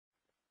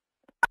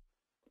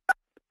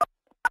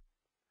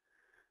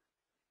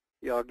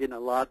y'all are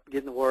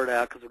getting the word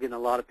out, because we're getting a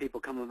lot of people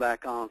coming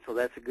back on, so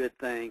that's a good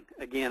thing.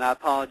 Again, I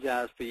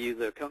apologize for you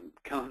that are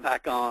coming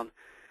back on.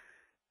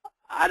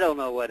 I don't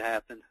know what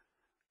happened.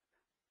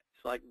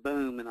 It's like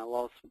boom, and I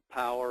lost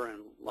power and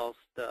lost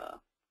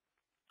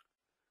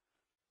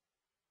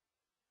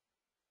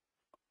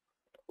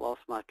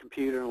my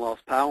computer and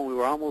lost power, and we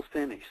were almost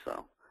finished.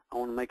 So I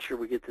want to make sure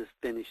we get this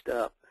finished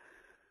up.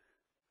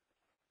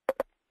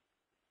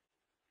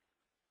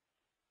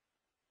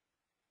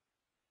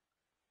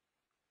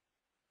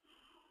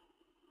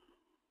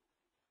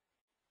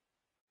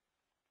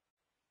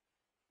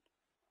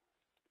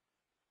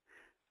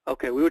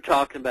 Okay, we were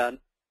talking about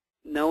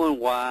knowing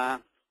why,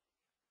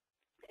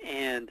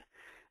 and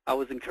I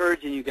was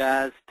encouraging you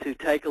guys to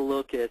take a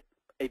look at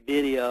a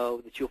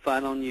video that you'll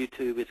find on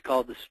YouTube. It's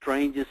called The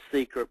Strangest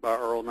Secret by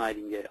Earl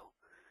Nightingale.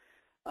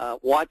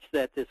 Watch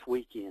that this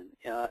weekend.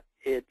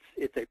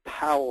 It's a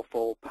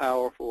powerful,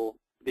 powerful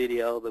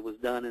video that was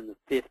done in the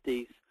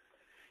 50s,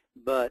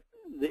 but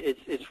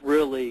it's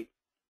really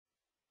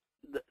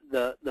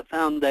the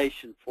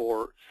foundation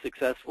for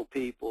successful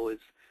people. Is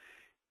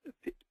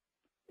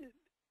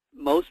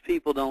most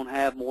people don't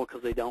have more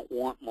because they don't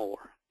want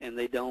more, and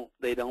they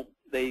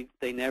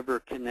never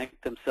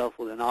connect themselves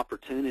with an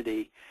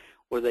opportunity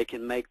where they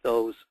can make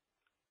those,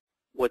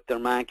 what their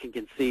mind can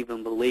conceive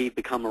and believe,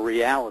 become a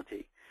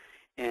reality.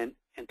 And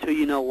until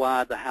you know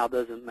why, the how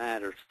doesn't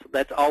matter. So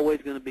that's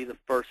always going to be the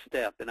first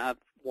step. And I've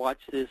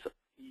watched this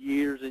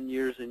years and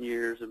years and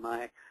years in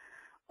my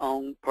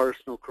own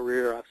personal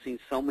career. I've seen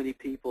so many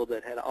people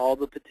that had all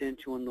the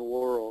potential in the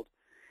world,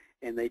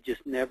 and they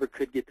just never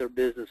could get their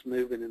business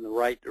moving in the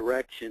right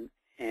direction.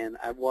 And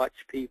I've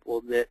watched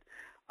people that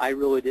I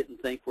really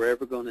didn't think were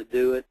ever going to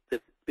do it,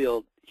 that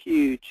build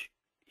huge,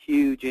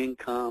 huge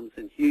incomes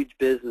and huge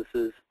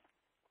businesses.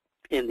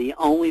 And the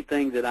only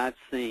thing that I've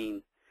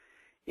seen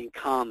in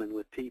common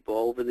with people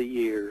over the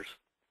years,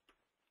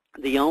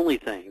 the only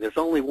thing, there's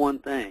only one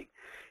thing.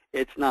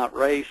 It's not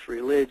race,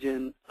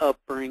 religion,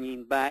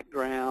 upbringing,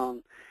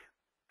 background,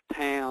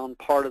 town,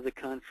 part of the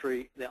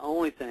country. The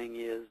only thing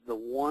is the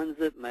ones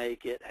that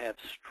make it have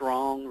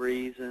strong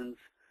reasons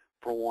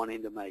for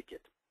wanting to make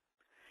it.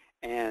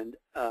 And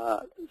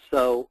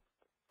so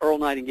Earl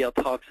Nightingale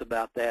talks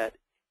about that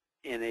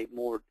in a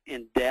more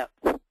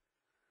in-depth,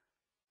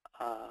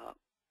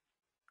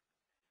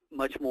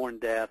 much more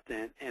in-depth,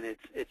 and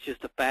it's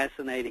just a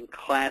fascinating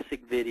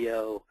classic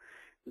video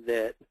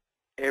that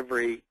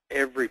every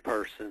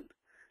person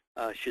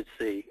should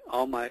see.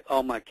 All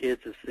my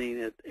kids have seen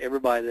it.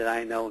 Everybody that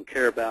I know and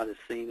care about has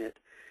seen it,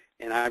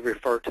 and I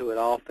refer to it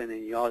often,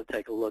 and you ought to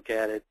take a look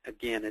at it.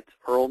 Again, it's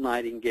Earl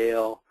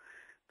Nightingale,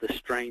 The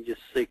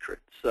Strangest Secret.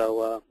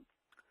 So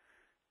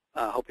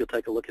I hope you'll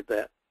take a look at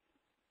that.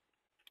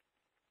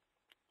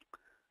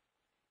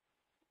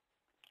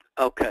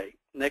 Okay,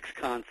 next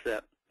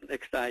concept,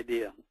 next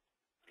idea.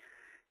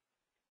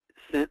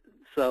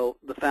 So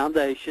the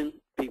foundation,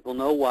 people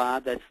know why.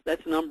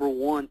 That's number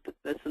one.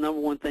 That's the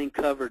number one thing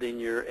covered in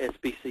your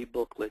SBC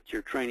booklet,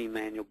 your training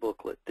manual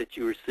booklet that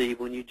you receive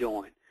when you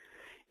join,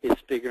 is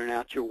figuring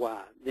out your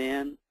why.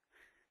 Then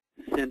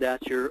send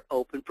out your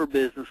open for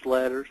business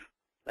letters.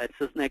 That's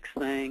the next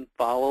thing.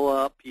 Follow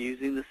up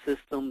using the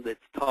system that's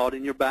taught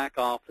in your back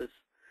office.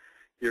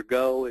 Your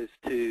goal is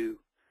to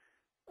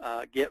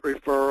get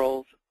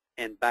referrals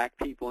and back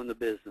people in the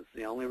business.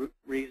 The only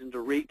reason to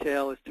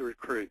retail is to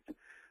recruit.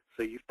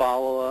 So you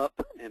follow up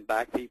and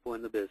back people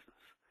in the business.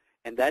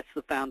 And that's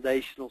the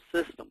foundational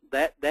system.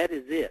 That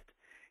is it.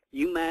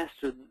 You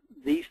master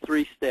these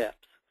 3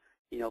 steps.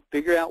 You know,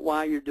 figure out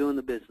why you're doing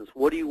the business.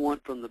 What do you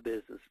want from the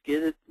business?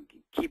 Get it,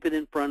 keep it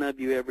in front of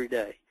you every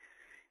day.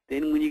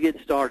 Then when you get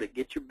started,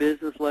 get your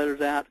business letters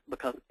out,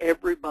 because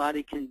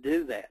everybody can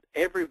do that.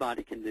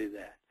 Everybody can do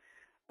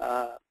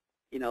that.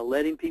 You know,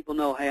 letting people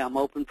know, hey, I'm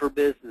open for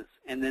business.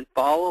 And then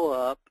follow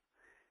up,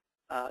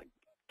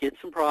 get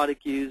some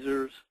product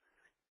users,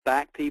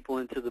 back people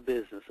into the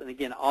business. And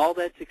again, all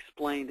that's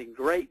explained in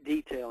great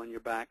detail in your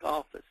back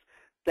office.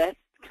 That's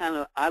kind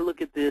of, I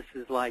look at this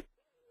as like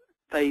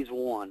phase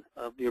 1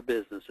 of your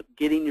business, of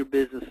getting your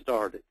business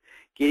started,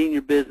 getting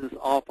your business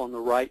off on the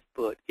right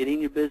foot,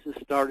 getting your business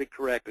started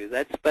correctly.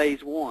 That's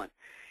phase 1.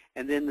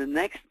 And then the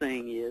next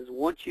thing is,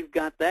 once you've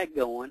got that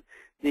going,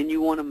 then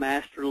you want to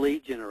master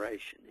lead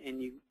generation.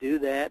 And you do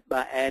that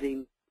by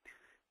adding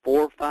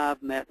 4 or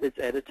 5 methods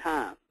at a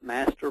time.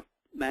 Master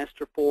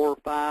 4 or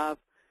 5,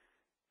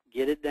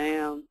 get it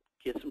down,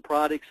 get some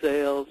product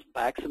sales,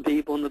 back some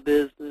people in the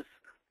business,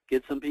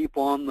 get some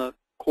people on the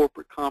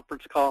corporate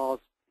conference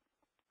calls,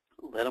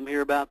 let them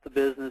hear about the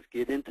business,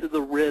 get into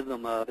the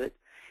rhythm of it,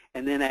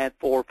 and then add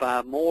 4 or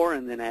 5 more,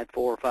 and then add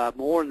 4 or 5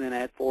 more, and then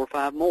add 4 or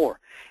 5 more.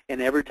 And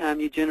every time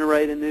you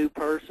generate a new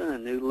person, a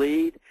new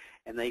lead,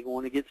 and they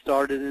want to get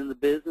started in the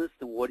business,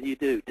 then what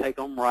do? Take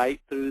them right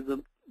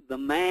through the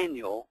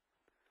manual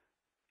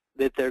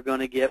that they're going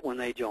to get when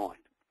they join.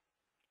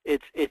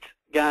 It's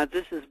guys,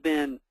 this is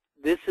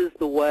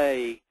the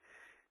way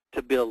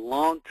to build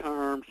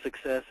long-term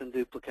success and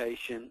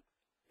duplication.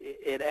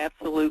 It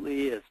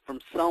absolutely is, from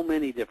so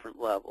many different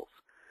levels.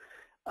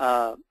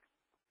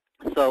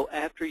 So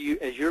after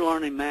as you're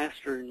learning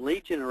mastering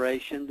lead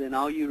generation, then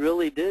all you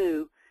really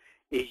do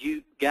is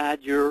you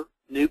guide your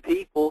new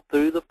people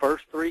through the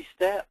first 3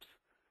 steps.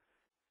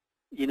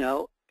 You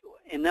know,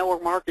 in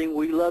network marketing,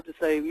 we love to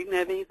say you can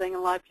have anything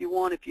in life you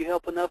want if you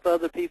help enough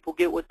other people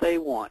get what they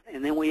want.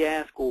 And then we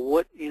ask, well,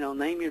 what,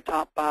 name your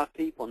top 5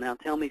 people. Now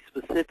tell me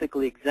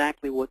specifically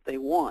exactly what they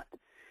want.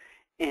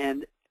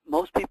 And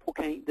most people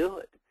can't do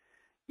it.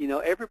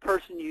 Every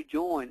person you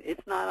join,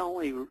 it's not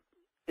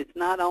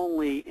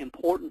only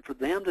important for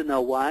them to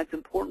know why, it's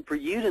important for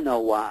you to know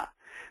why.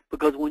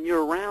 Because when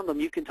you're around them,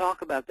 you can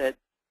talk about that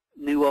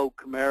new old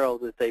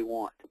Camaro that they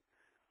want.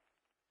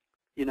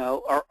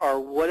 Or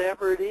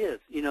whatever it is.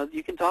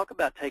 You can talk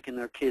about taking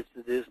their kids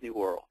to Disney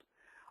World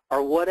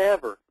or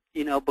whatever,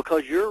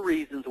 because your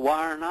reasons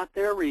why are not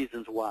their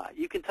reasons why.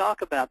 You can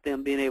talk about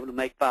them being able to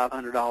make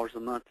 $500 a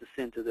month to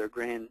send to their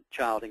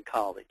grandchild in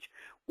college.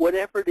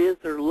 Whatever it is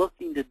they're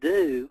looking to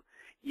do,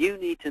 you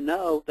need to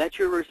know that's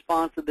your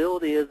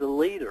responsibility as a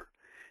leader.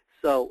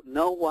 So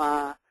know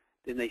why,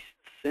 then they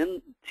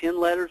send 10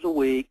 letters a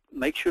week,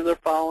 make sure they're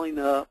following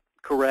up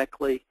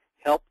correctly,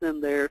 help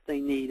them there if they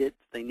need it.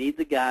 If they need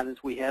the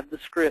guidance, we have the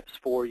scripts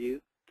for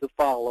you to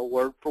follow,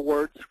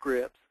 word-for-word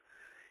scripts.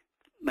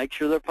 Make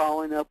sure they're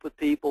following up with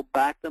people,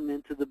 back them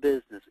into the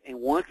business. And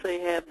once they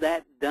have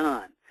that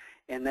done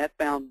and that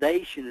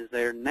foundation is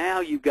there, now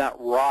you've got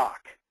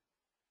rock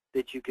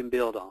that you can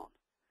build on.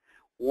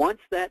 Once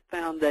that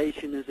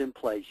foundation is in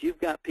place, you've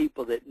got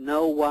people that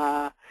know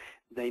why,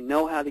 they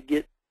know how to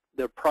get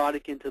their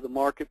product into the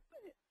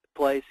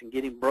marketplace and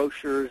getting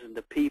brochures and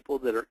the people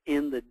that are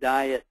in the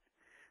diet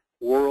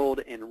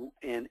world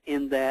and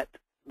in that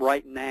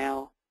right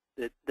now,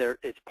 that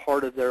it's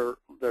part of their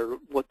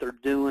what they're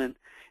doing,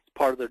 it's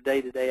part of their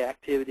day-to-day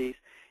activities.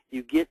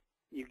 You get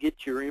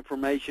your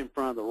information in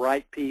front of the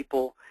right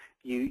people.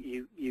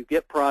 You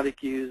get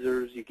product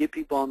users, you get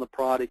people on the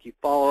product, you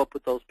follow up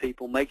with those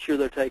people, make sure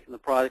they're taking the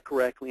product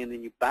correctly, and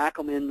then you back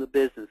them into the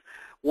business.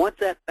 Once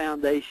that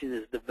foundation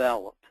is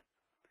developed,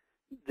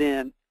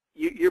 then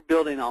you're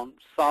building on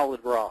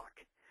solid rock.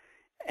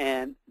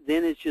 And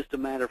then it's just a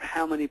matter of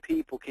how many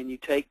people can you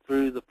take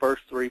through the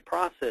first 3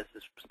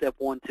 processes, step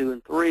 1, 2,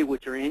 and 3,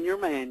 which are in your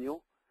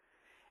manual,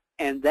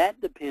 and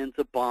that depends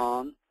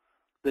upon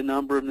the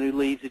number of new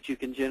leads that you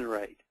can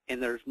generate.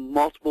 And there's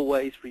multiple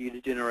ways for you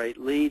to generate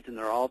leads, and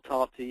they're all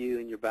taught to you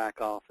in your back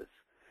office.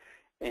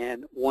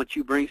 And once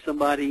you bring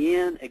somebody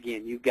in,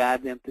 again, you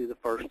guide them through the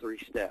first 3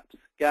 steps.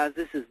 Guys,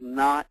 this is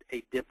not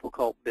a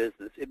difficult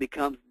business. It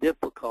becomes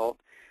difficult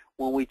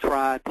when we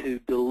try to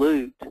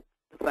dilute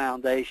the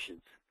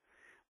foundations,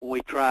 when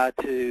we try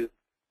to,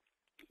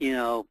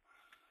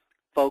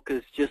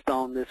 focus just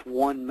on this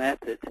one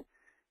method,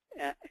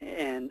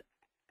 and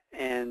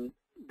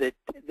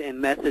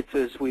methods,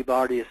 as we've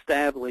already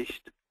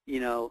established,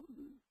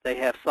 they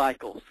have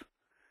cycles.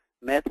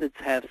 Methods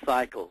have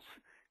cycles.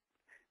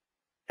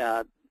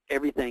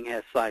 Everything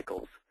has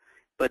cycles.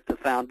 But the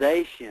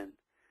foundation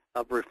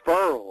of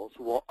referrals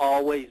will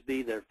always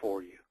be there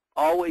for you.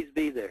 Always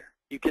be there.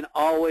 You can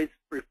always,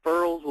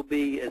 referrals will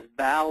be as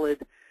valid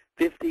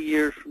 50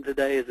 years from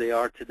today as they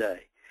are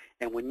today.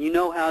 And when you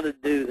know how to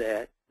do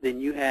that,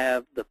 then you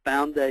have the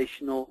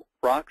foundational,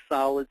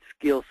 rock-solid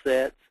skill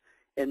sets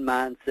and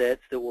mindsets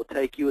that will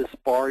take you as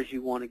far as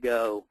you want to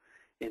go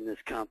in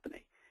this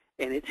company.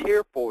 And it's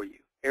here for you.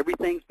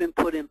 Everything's been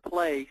put in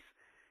place,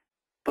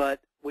 but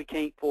we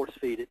can't force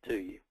feed it to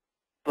you.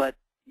 But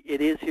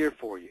it is here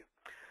for you.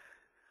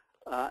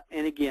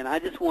 And again, I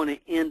just want to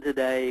end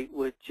today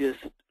with just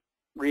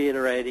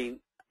reiterating,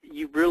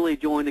 you've really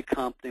joined a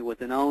company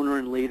with an owner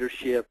and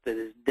leadership that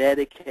is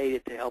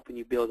dedicated to helping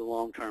you build a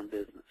long-term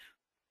business.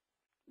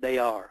 They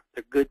are.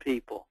 They're good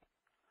people.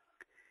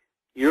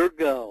 Your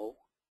goal,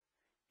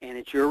 and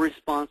it's your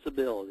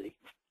responsibility,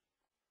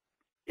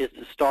 is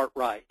to start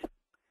right.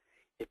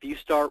 If you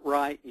start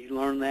right, you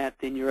learn that,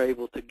 then you're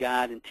able to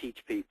guide and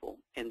teach people,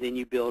 and then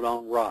you build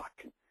on rock.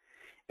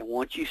 And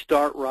once you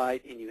start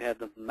right and you have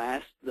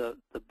the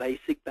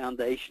basic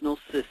foundational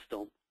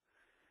system,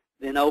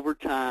 then over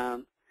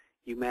time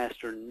you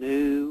master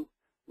new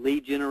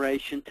lead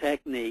generation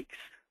techniques,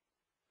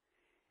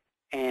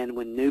 and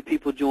when new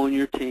people join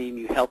your team,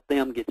 you help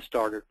them get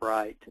started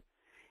right.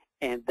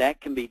 And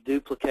that can be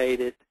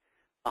duplicated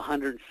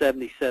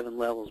 177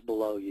 levels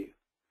below you.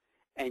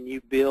 And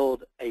you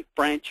build a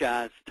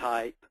franchise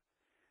type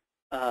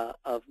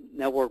of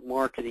network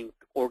marketing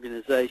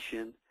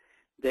organization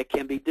that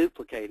can be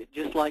duplicated,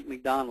 just like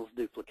McDonald's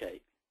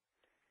duplicate.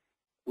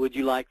 Would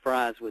you like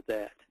fries with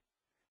that?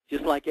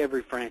 Just like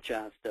every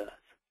franchise does.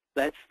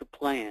 That's the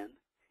plan,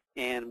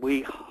 and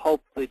we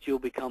hope that you'll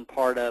become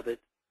part of it,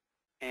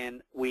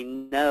 and we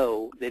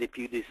know that if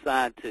you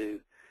decide to,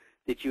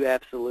 that you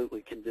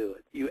absolutely can do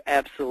it. You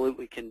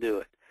absolutely can do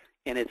it,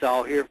 and it's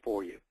all here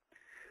for you.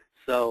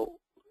 So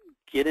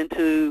get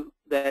into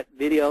that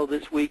video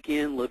this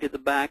weekend, look at the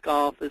back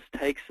office,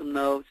 take some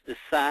notes,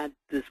 decide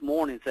this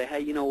morning, say,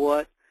 hey, you know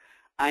what?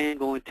 I am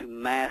going to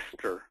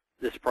master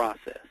this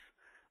process.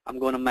 I'm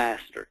going to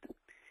master it.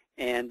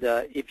 And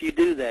if you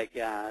do that,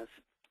 guys,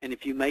 And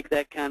if you make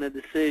that kind of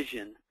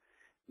decision,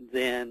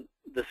 then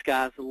the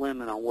sky's the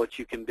limit on what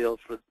you can build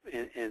for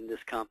in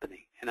this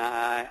company. And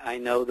I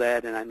know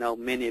that, and I know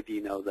many of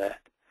you know that.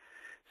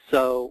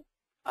 So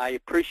I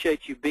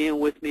appreciate you being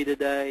with me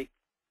today.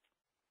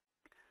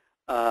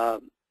 I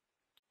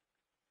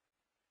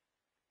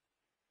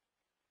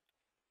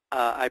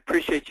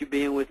appreciate you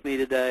being with me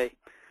today.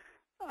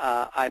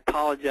 I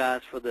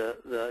apologize for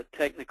the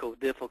technical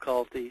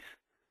difficulties.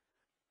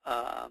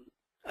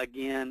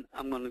 Again,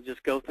 I'm going to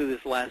just go through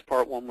this last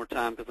part one more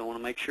time because I want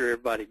to make sure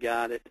everybody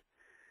got it.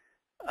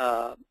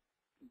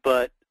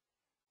 But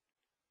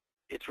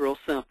it's real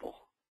simple.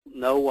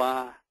 Know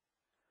why,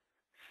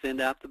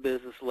 send out the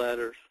business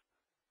letters,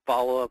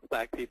 follow up,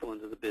 back people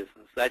into the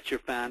business. That's your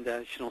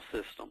foundational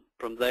system.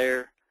 From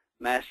there,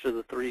 master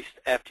the three.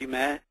 After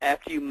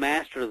you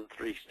master the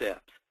 3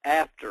 steps,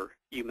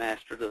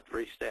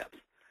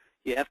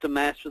 you have to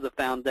master the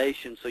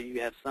foundation so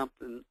you have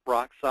something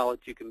rock solid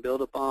you can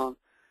build upon.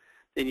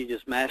 Then you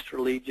just master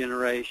lead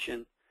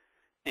generation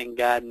and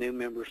guide new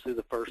members through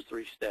the first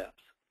 3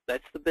 steps.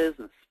 That's the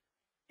business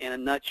in a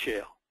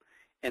nutshell.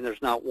 And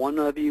there's not one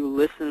of you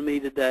listening to me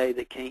today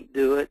that can't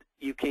do it.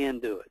 You can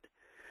do it.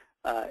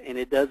 And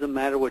it doesn't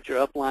matter what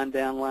your upline,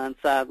 downline,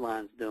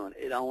 sideline's doing.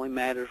 It only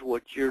matters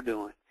what you're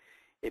doing.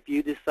 If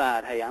you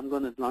decide, hey, I'm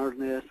going to learn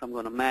this, I'm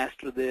going to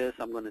master this,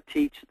 I'm going to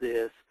teach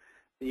this,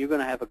 then you're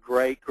going to have a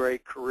great,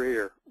 great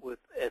career with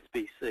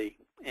SBC.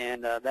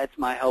 And that's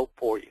my hope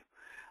for you.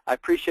 I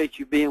appreciate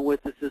you being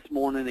with us this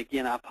morning.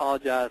 Again, I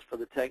apologize for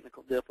the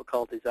technical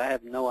difficulties. I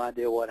have no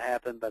idea what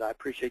happened, but I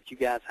appreciate you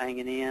guys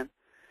hanging in.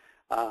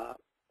 I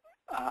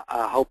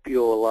hope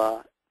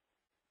you'll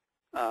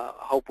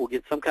hope we'll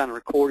get some kind of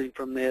recording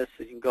from this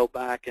so you can go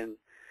back and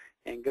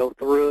go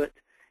through it.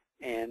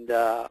 And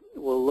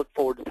we'll look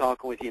forward to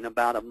talking with you in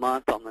about a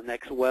month on the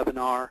next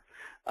webinar.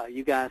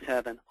 You guys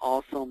have an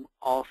awesome,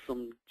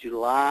 awesome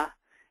July,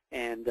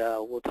 and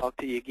we'll talk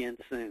to you again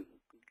soon.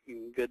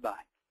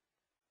 Goodbye.